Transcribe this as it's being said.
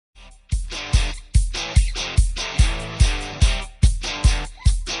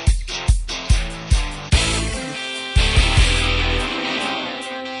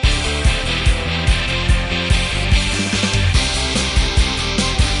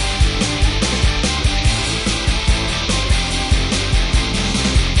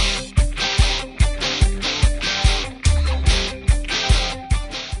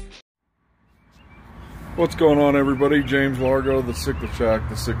What's going on, everybody? James Largo, the Cichlid Shack,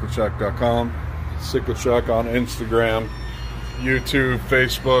 thecichlidShack.com, Cichlid Shack on Instagram, YouTube,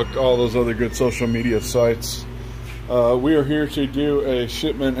 Facebook, all those other good social media sites. We are here to do a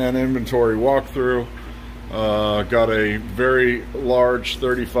shipment and inventory walkthrough. Got a very large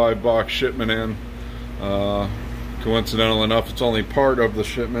 35 box shipment in. Coincidental enough, it's only part of the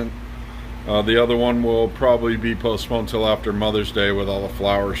shipment. The other one will probably be postponed till after Mother's Day with all the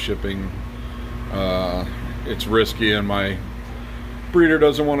flowers shipping. It's risky, and my breeder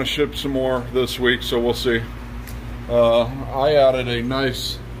doesn't want to ship some more this week, so we'll see. I added a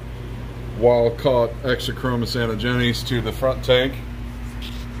nice wild-caught Exochromis anagenes to the front tank.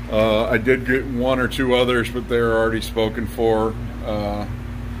 I did get one or two others, but they're already spoken for.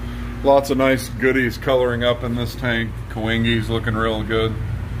 Lots of nice goodies coloring up in this tank. Coengi's looking real good.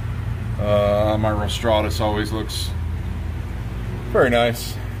 My Rostratus always looks very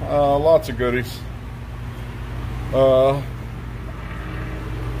nice. Lots of goodies.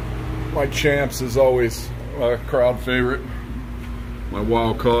 My Champs is always a crowd favorite. My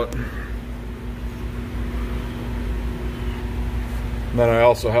wild caught. And then I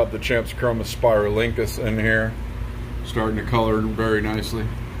also have the Champs Chromis Spiralincus in here, starting to color very nicely.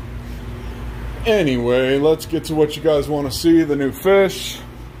 Anyway, let's get to what you guys want to see, the new fish.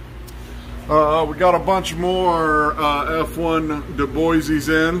 We got a bunch more F1 Du Boises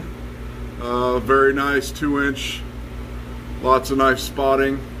in. Very nice 2-inch, lots of nice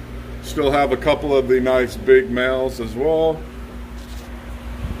spotting. Still have a couple of the nice big males as well.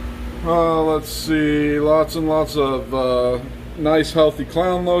 Let's see, lots and lots of nice healthy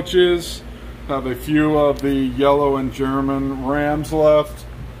clown loaches. Have a few of the yellow and German rams left.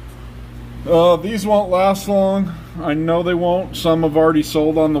 These won't last long. I know they won't. Some have already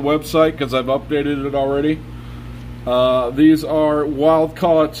sold on the website because I've updated it already. These are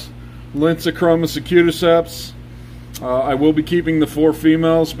wild-caught Linsochromis acuticeps. I will be keeping the 4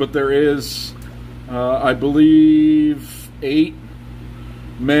 females, but there is, I believe, 8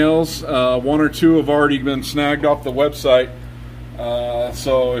 males. 1 or 2 have already been snagged off the website.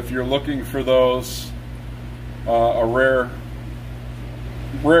 So if you're looking for those, a rare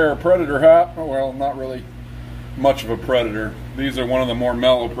predator hat, well, not really much of a predator. These are one of the more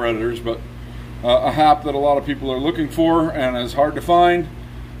mellow predators, but a hap that a lot of people are looking for and is hard to find.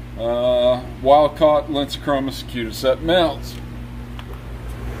 Wild-caught Linsochromis acuticep males.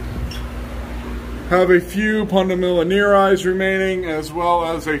 Have a few Pundamilla nerei's remaining, as well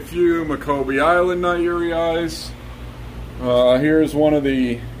as a few Macoby Island Nigerii's. Here's one of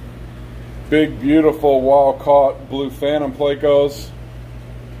the big, beautiful wild-caught blue phantom placos.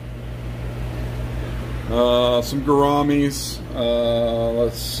 Some gouramis.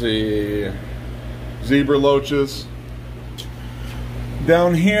 Let's see, zebra loaches.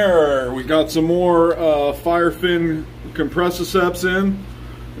 Down here we got some more firefin compressiceps in.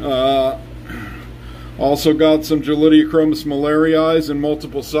 Also got some Gelidiochromis malariae in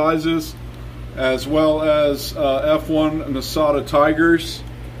multiple sizes, as well as F1 Nasada tigers.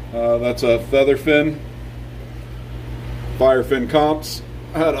 That's a featherfin. Firefin comps.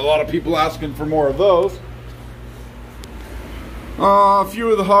 I had a lot of people asking for more of those. A few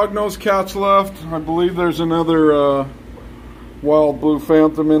of the hognose cats left. I believe there's another wild blue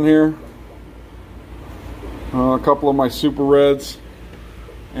phantom in here. A couple of my super reds.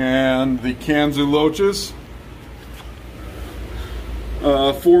 And the Kanzu loaches.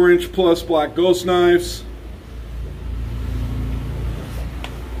 4-inch plus black ghost knives.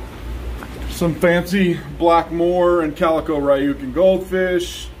 Some fancy black moor and calico Ryukin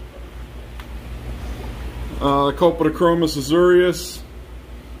goldfish. Copetochromis azureus.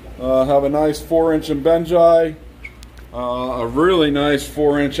 Have a nice 4-inch Mbenji. A really nice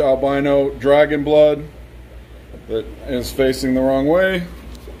 4-inch albino dragon blood that is facing the wrong way.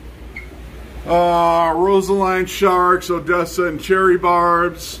 Rosaline sharks, Odessa and cherry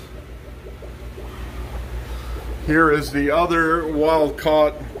barbs. Here is the other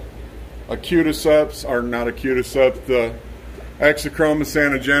wild-caught acuticeps, or not acuticeps, the Exochromis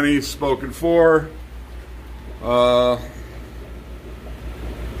anagenes spoken for. The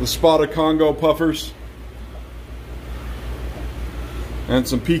spotted Congo puffers. And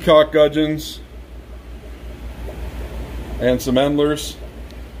some peacock gudgeons. And some endlers.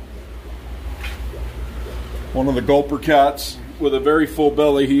 One of the gulper cats with a very full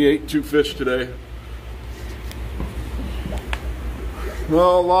belly. He ate 2 fish today.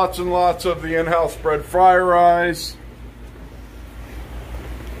 Well, lots and lots of the in-house bred fryer eyes.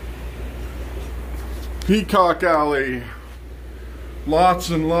 Peacock Alley. Lots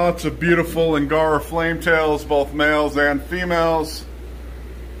and lots of beautiful Angara flametails, both males and females.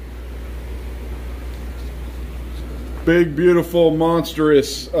 Big, beautiful,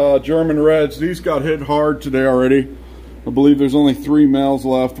 monstrous German Reds. These got hit hard today already. I believe there's only 3 males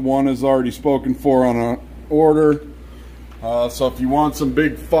left. One is already spoken for on an order. So if you want some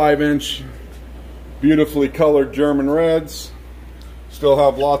big 5-inch, beautifully colored German Reds, still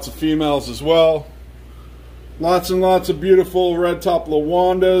have lots of females as well. Lots and lots of beautiful red top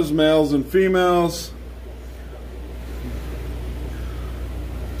Lawandas, males and females.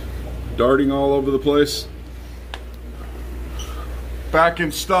 Darting all over the place. Back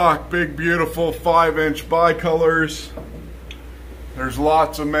in stock, big beautiful 5-inch bicolors. There's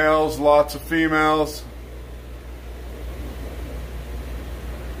lots of males, lots of females.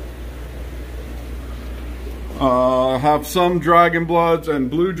 Have some dragon bloods and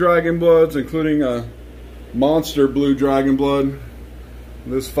blue dragon bloods, including a monster blue dragon blood.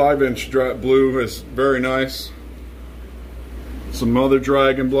 This 5-inch blue is very nice. Some other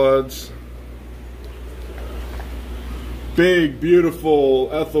dragon bloods. Big, beautiful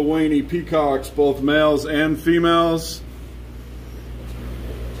Ethelwany peacocks, both males and females.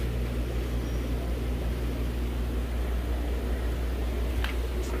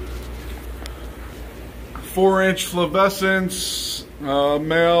 Four-inch flavescence,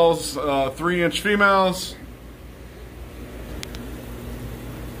 males, 3-inch females.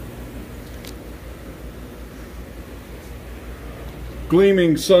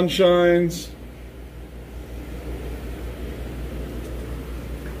 Gleaming sunshines.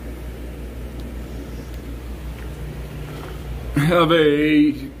 Have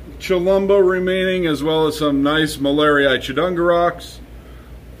a Chilumba remaining, as well as some nice Malarii Chidungaroks.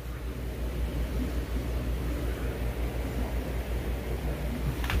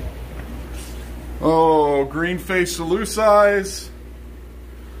 Oh, green face Seleucids.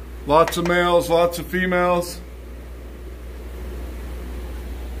 Lots of males, lots of females.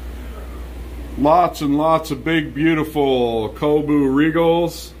 Lots and lots of big, beautiful Kobu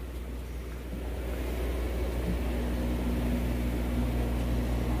Regals.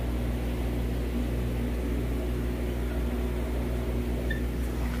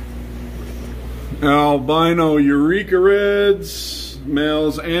 Albino Eurekarids,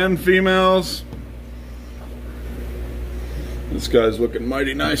 males and females. This guy's looking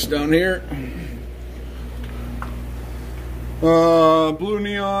mighty nice down here. Blue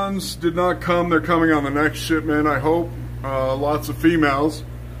neons did not come. They're coming on the next shipment, I hope. Lots of females.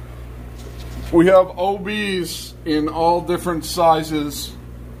 We have OBs in all different sizes.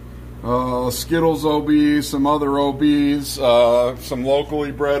 Skittles OBs, some other OBs, some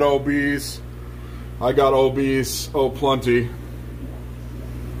locally bred OBs. I got OBs, oh plenty.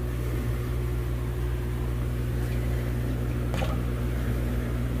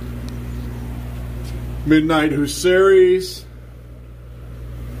 Midnight Husaries.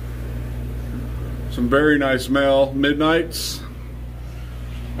 Some very nice male midnights.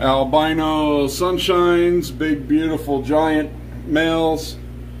 Albino Sunshines, big beautiful giant males.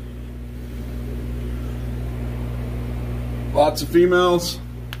 Lots of females.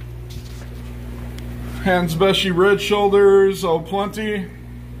 Hansbeshi Red Shoulders, oh plenty.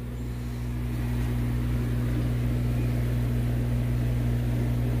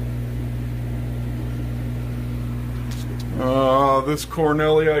 This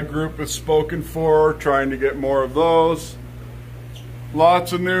Cornellii group is spoken for, trying to get more of those.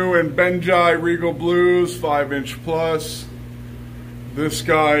 Lots of new and Benjai Regal Blues, 5-inch plus. This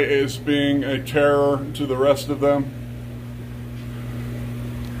guy is being a terror to the rest of them.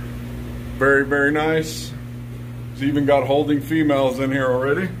 Very, very nice. He's even got holding females in here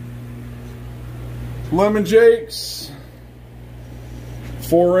already. Lemon Jakes,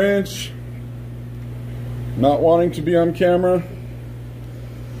 4-inch. Not wanting to be on camera.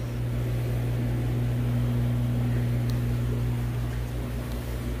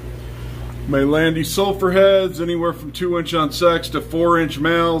 Maylandi Sulphur Heads, anywhere from 2-inch on sex to 4-inch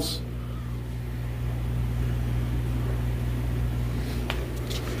males.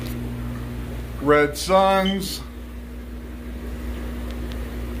 Red Suns.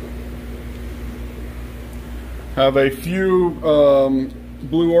 Have a few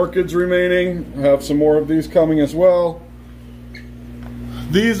blue orchids remaining. Have some more of these coming as well.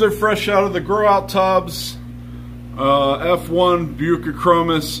 These are fresh out of the grow out tubs. F1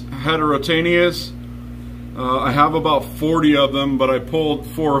 Buccochromis heterotaneus. I have about 40 of them, but I pulled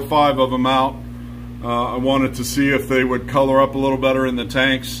 4 or 5 of them out. I wanted to see if they would color up a little better in the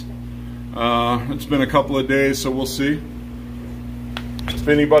tanks. It's been a couple of days, so we'll see. If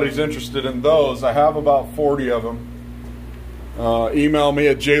anybody's interested in those, I have about 40 of them. Email me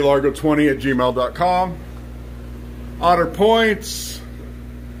at jlargo20@gmail.com. Otter Points.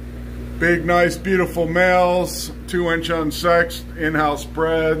 Big, nice, beautiful males, 2-inch unsexed, in-house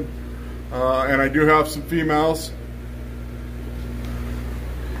bred, and I do have some females.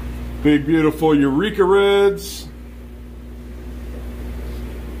 Big, beautiful Eureka Reds.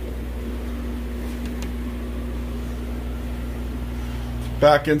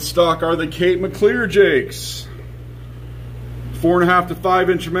 Back in stock are the Kate McClear Jakes. 4.5 to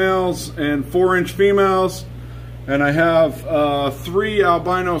 5-inch males and 4-inch females. And I have 3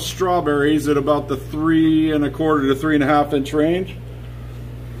 albino strawberries at about the 3.25 to 3.5 inch range.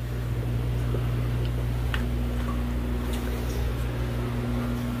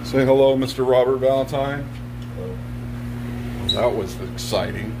 Say hello, Mr. Robert Valentine. Hello. That was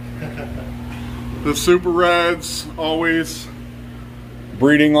exciting. The Super Reds, always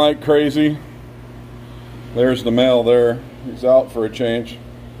breeding like crazy. There's the male there. He's out for a change.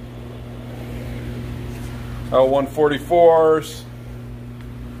 L144s,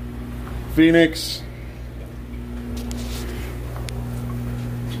 Phoenix.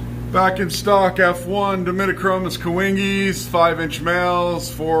 Back in stock, F1 Dominichromis Coingis, 5-inch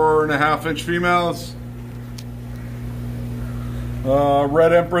males, 4.5-inch females.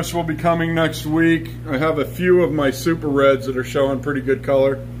 Red Empress will be coming next week. I have a few of my Super Reds that are showing pretty good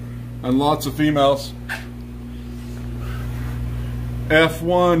color, and lots of females.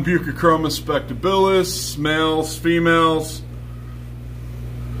 F1 Buccochromis spectabilis, males, females,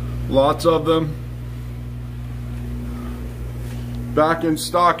 lots of them. Back in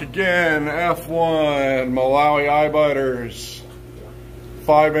stock again, F1 Malawi Eyebiters,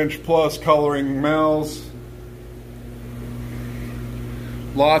 5-inch plus coloring males.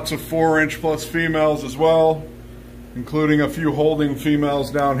 Lots of 4-inch plus females as well, including a few holding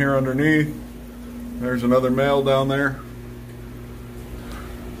females down here underneath. There's another male down there.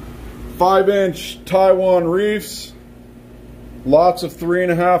 5-inch Taiwan Reefs, lots of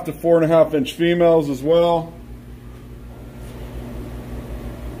 3.5 to 4.5 inch females as well.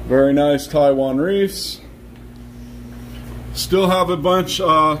 Very nice Taiwan Reefs. Still have a bunch,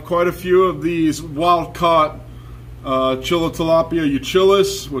 quite a few of these wild caught Chilotilapia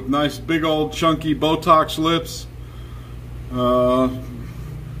utilis with nice big old chunky Botox lips.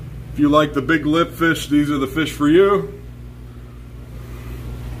 If you like the big lip fish, these are the fish for you.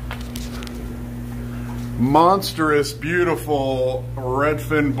 Monstrous, beautiful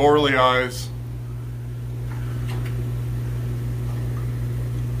redfin Borley eyes.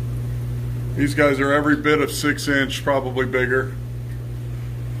 These guys are every bit of 6-inch, probably bigger.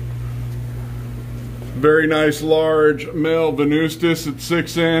 Very nice large male Venustus at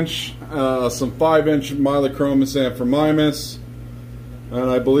 6-inch. Some 5-inch Mylochromis amphirmimus.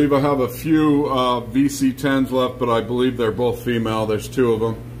 And I believe I have a few VC10s left, but I believe they're both female. There's 2 of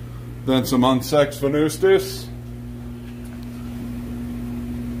them. Then some unsexed Venustus.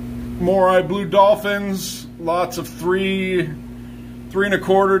 Morai blue dolphins. Lots of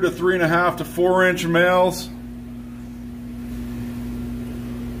 3.25 to 3.5 to 4-inch males.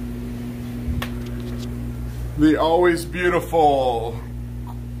 The always beautiful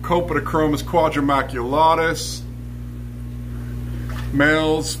Copetochromis quadrimaculatus.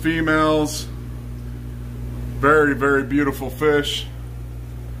 Males, females. Very, very beautiful fish.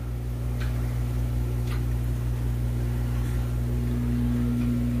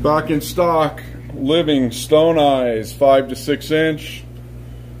 Back in stock, living stone eyes, 5 to 6 inch.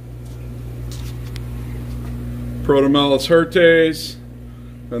 Protomelis hirtes.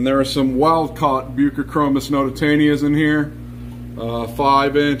 And there are some wild-caught Buccochromis notatanias in here.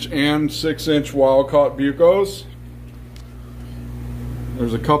 5-inch and 6-inch wild-caught Buccos.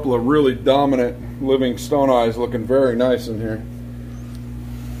 There's a couple of really dominant living stone eyes looking very nice in here.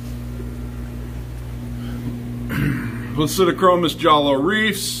 Placidochromis Jalo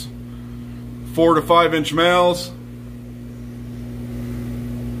Reefs, 4 to 5-inch males.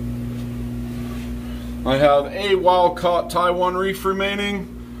 I have a wild-caught Taiwan Reef remaining,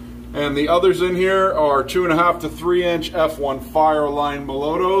 and the others in here are 2.5 to 3-inch F1 Fireline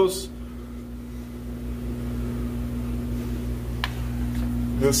Melotos.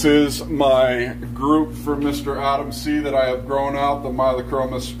 This is my group for Mr. Adam C. that I have grown out, the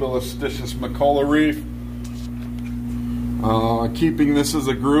Mylochromis spilostitius Macola Reef. Keeping this as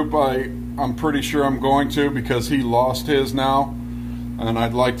a group, I'm pretty sure I'm going to, because he lost his now, and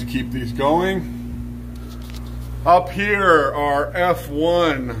I'd like to keep these going. Up here are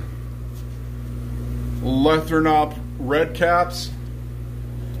F1 Lethernop red caps.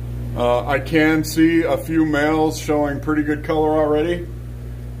 I can see a few males showing pretty good color already.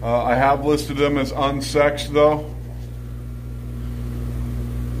 I have listed them as unsexed though.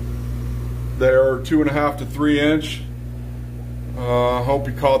 They're 2.5 to 3 inch. Hope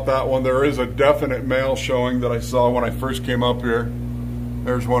you caught that one. There is a definite male showing that I saw when I first came up here.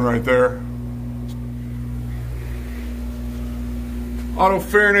 There's one right there.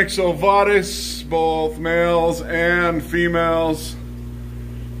 Autopharynx ovatus, both males and females.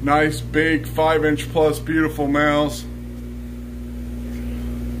 Nice big 5-inch plus beautiful males.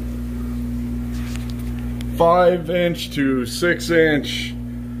 5-inch to 6-inch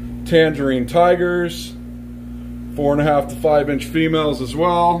tangerine tigers. 4.5 to 5-inch females as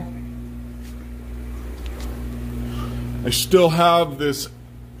well. I still have this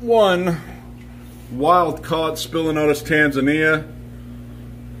one wild caught Spilinotus Tanzania,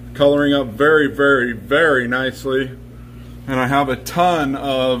 coloring up very, very, very nicely. And I have a ton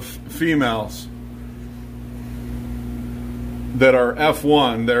of females that are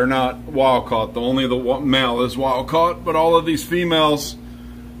F1. They're not wild caught. Only the male is wild caught, but all of these females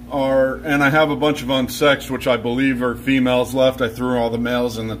are, and I have a bunch of unsexed, which I believe are females left. I threw all the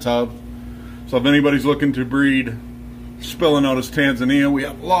males in the tub. So if anybody's looking to breed Spilinotus Tanzania, we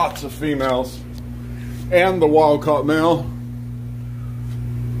have lots of females and the wild caught male.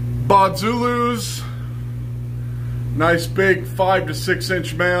 Bodzulus, nice big 5 to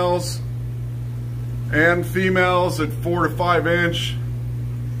 6-inch males and females at 4 to 5-inch.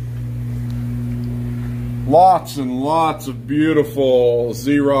 Lots and lots of beautiful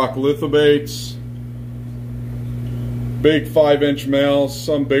Z-Rock lithobates. Big 5-inch males,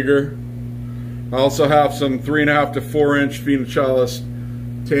 some bigger. I also have some 3.5 to 4-inch Phoenochilus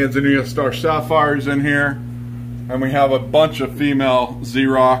Tanzania Star Sapphires in here. And we have a bunch of female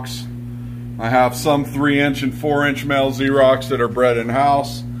Z-Rocks. I have some 3-inch and 4-inch male Z-Rocks that are bred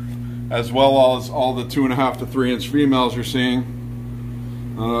in-house, as well as all the 2.5 to 3-inch females you're seeing.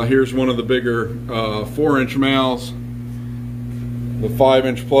 Here's one of the bigger 4-inch males, the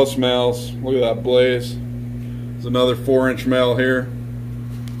 5-inch plus males. Look at that blaze. There's another 4-inch male here,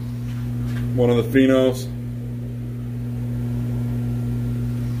 one of the phenos.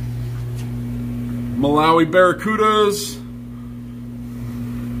 Malawi barracudas,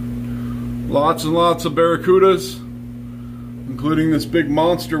 lots and lots of barracudas, including this big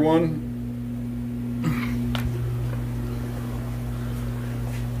monster one.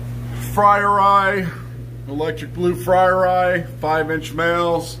 Friar eye, electric blue friar eye, 5-inch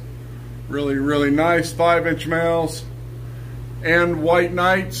males, really, really nice 5-inch males. And white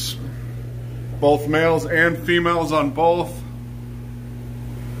knights, both males and females on both.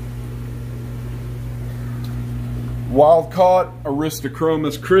 Wild caught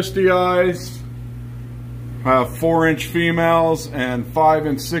Aristochromis Christi eyes. I have 4-inch females and 5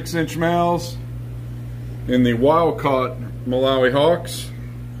 and 6-inch males in the wild caught Malawi hawks.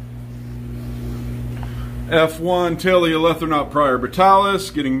 F1 Teleolethernot prior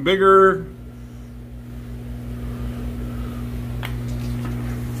brutalis, getting bigger.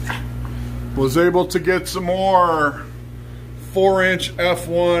 Was able to get some more 4-inch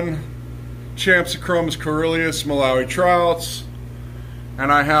F1 Champsichromis coeruleus Malawi trouts.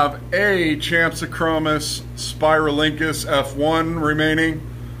 And I have a Champsichromis spiralincus F1 remaining.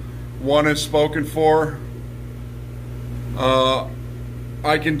 One is spoken for.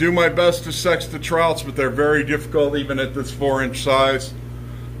 I can do my best to sex the trouts, but they're very difficult even at this 4-inch size.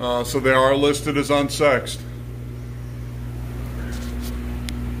 So they are listed as unsexed.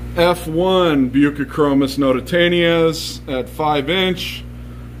 F1 Buccochromis notitanias at 5-inch.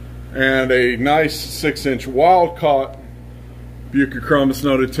 And a nice 6-inch wild caught Buccochromis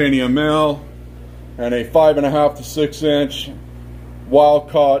notitania male. And a 5.5 to 6-inch wild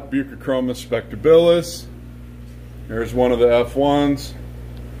caught Buccochromis spectabilis. There's one of the F1s.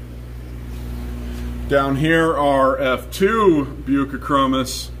 Down here are F2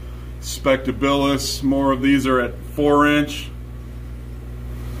 Buccochromis spectabilis. More of these are at 4-inch.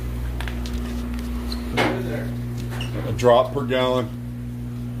 A drop per gallon.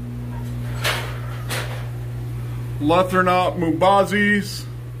 Lethernot mubazis,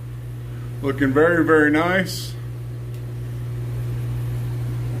 looking very, very nice.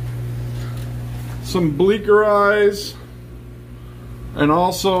 Some bleaker eyes, and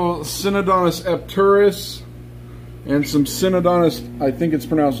also Synodontis epturus, and some Synodontis, I think it's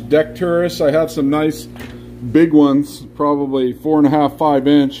pronounced decturus. I have some nice big ones, probably 4.5,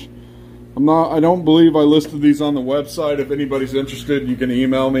 5-inch. I don't believe I listed these on the website. If anybody's interested, you can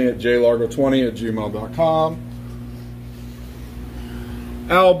email me at jlargo20@gmail.com.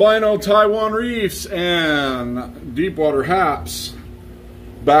 Albino Taiwan reefs and deepwater haps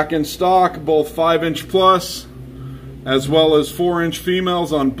back in stock, both 5-inch plus as well as 4-inch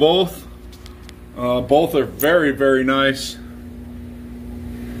females on both. Both are very, very nice.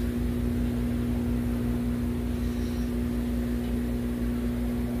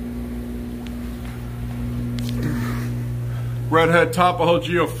 Redhead Tapajo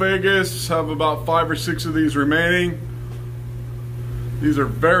Geophagus, have about 5 or 6 of these remaining. These are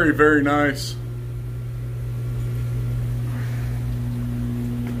very, very nice.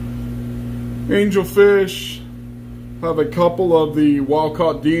 Angelfish, have a couple of the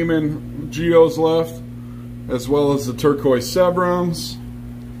wild-caught demon geos left, as well as the turquoise sebrums.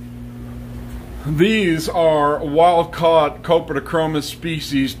 These are wild-caught Copridochromous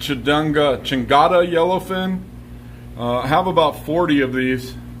species Chingada yellowfin. I have about 40 of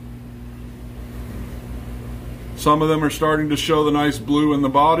these. Some of them are starting to show the nice blue in the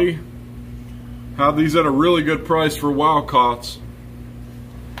body. Have these at a really good price for wild-caughts.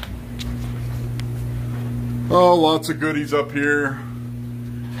 Oh, lots of goodies up here.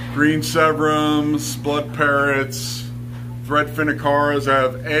 Green sebrums, blood parrots, thread finicaras. I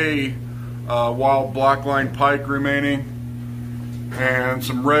have a wild blackline pike remaining, and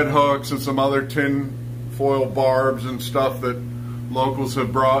some red hooks and some other tin foil barbs and stuff that locals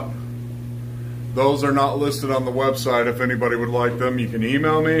have brought. Those are not listed on the website. If anybody would like them, you can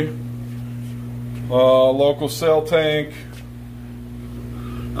email me. Local sail tank,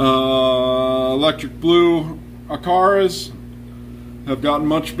 electric blue acaras have gotten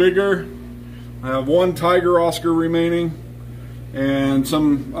much bigger. I have 1 tiger Oscar remaining, and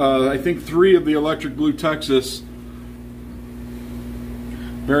some, I think 3 of the electric blue Texas.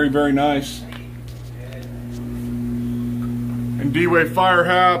 Very, very nice. And D-Way fire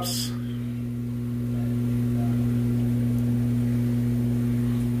haps.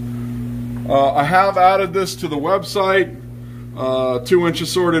 I have added this to the website. 2-inch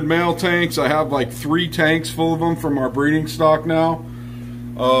assorted male tanks. I have like 3 tanks full of them from our breeding stock now.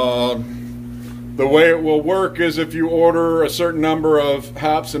 The way it will work is if you order a certain number of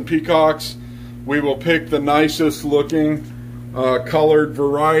haps and peacocks, we will pick the nicest looking colored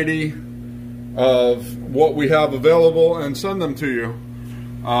variety of what we have available and send them to you.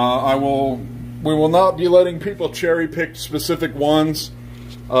 We will not be letting people cherry pick specific ones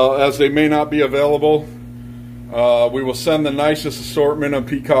as they may not be available. We will send the nicest assortment of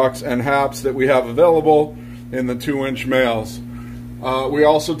peacocks and haps that we have available in the 2-inch males. We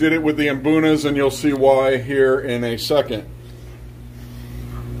also did it with the Mbunas, and you'll see why here in a second.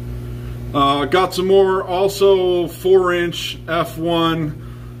 Got some more also 4-inch F1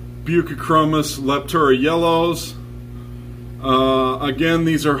 Buccochromis leptura yellows. Again,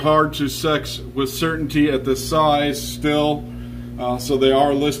 these are hard to sex with certainty at this size still, so they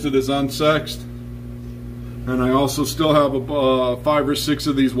are listed as unsexed. And I also still have 5 or 6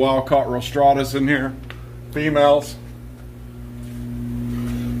 of these wild-caught rostratus in here, females.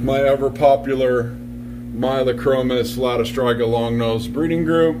 My ever-popular Mylachromis latostriga longnose breeding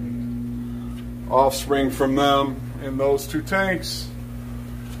group. Offspring from them in those 2 tanks.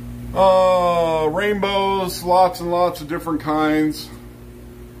 Rainbows, lots and lots of different kinds.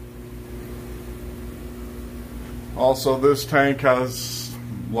 Also, this tank has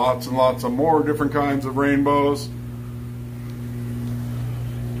lots and lots of more different kinds of rainbows.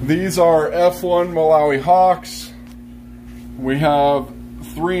 These are F1 Malawi hawks. We have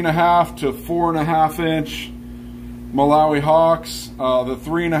 3.5 to 4.5 inch Malawi hawks. The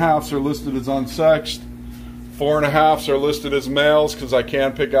 3.5s are listed as unsexed. 4.5s are listed as males because I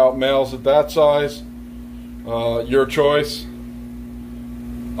can pick out males at that size. Your choice.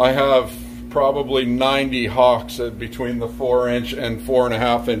 I have probably 90 hawks at between the 4-inch and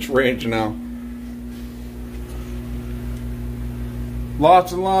 4.5 inch range now.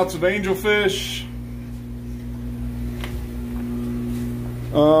 Lots and lots of angelfish.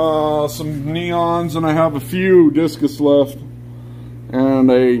 Some neons, and I have a few discus left,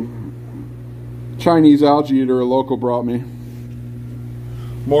 and a Chinese algae eater a local brought me.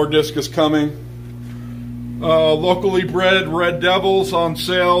 More discus coming. Locally bred red devils on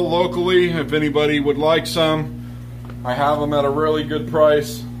sale locally if anybody would like some. I have them at a really good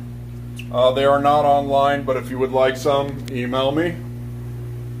price. They are not online, but if you would like some, email me.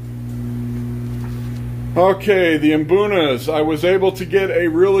 Okay, the Mbunas. I was able to get a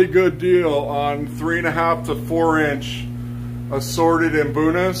really good deal on 3.5 to 4-inch assorted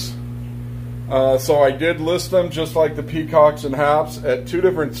Mbunas. So I did list them just like the peacocks and haps at 2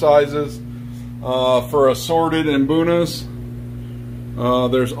 different sizes. For assorted Mbunas,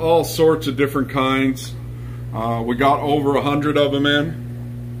 there's all sorts of different kinds. We got over 100 of them in.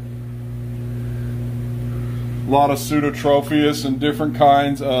 A lot of Pseudotropheus and different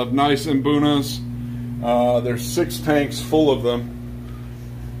kinds of nice Mbunas. There's 6 tanks full of them,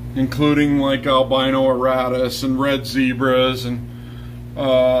 including like albino eratus and red zebras and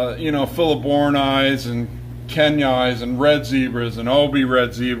you know, Philibornis and Kenyais and red zebras and Obi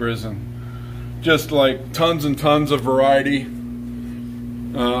red zebras and just like tons and tons of variety.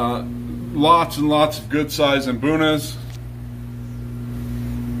 Lots and lots of good size imbunas.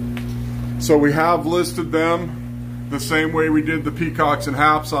 So we have listed them the same way we did the peacocks and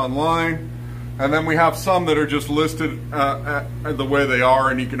haps online. And then we have some that are just listed the way they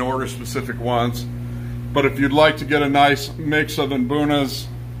are, and you can order specific ones. But if you'd like to get a nice mix of imbunas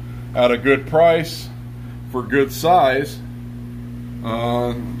at a good price for good size,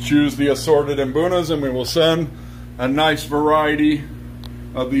 choose the assorted imbunas, and we will send a nice variety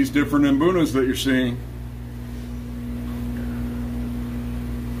of these different imbunas that you're seeing.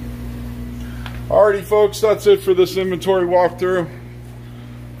 Alrighty folks, that's it for this inventory walkthrough.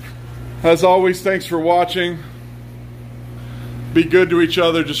 As always, thanks for watching. Be good to each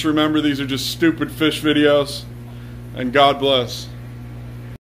other. Just remember, these are just stupid fish videos. And God bless.